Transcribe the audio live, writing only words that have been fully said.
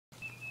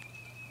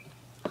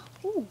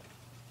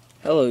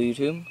Hello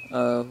YouTube.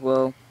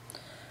 Well,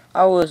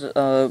 I was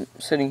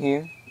sitting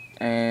here,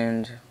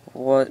 and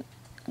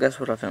guess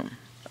what I found?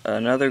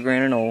 Another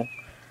grand anole,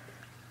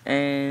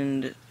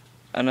 and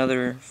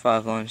another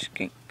 5-line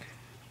skink.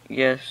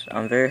 Yes,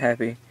 I'm very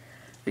happy,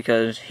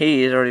 because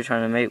he is already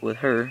trying to mate with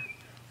her,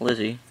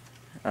 Lizzie.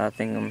 I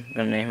think I'm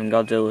gonna name him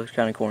Godzilla. It's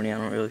kinda corny, I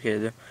don't really care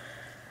though.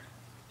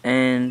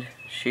 And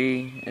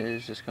she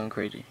is just going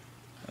crazy.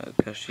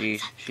 Because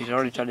she's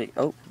already tried to,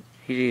 oh,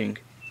 he's eating.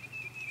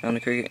 Found the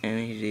cricket, and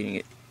he's eating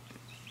it.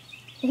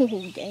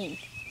 Oh, dang.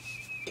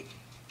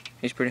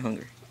 He's pretty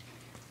hungry.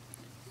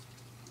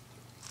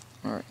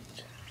 Alright,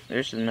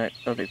 there's the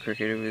other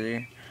cricket over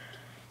there.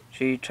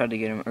 She tried to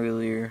get him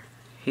earlier.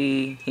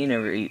 He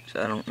never eats.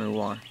 I don't know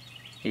why.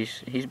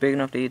 He's big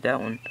enough to eat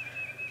that one,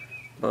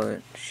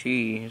 but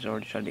she has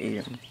already tried to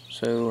eat him.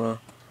 So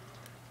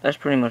that's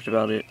pretty much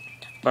about it.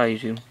 Bye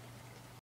YouTube.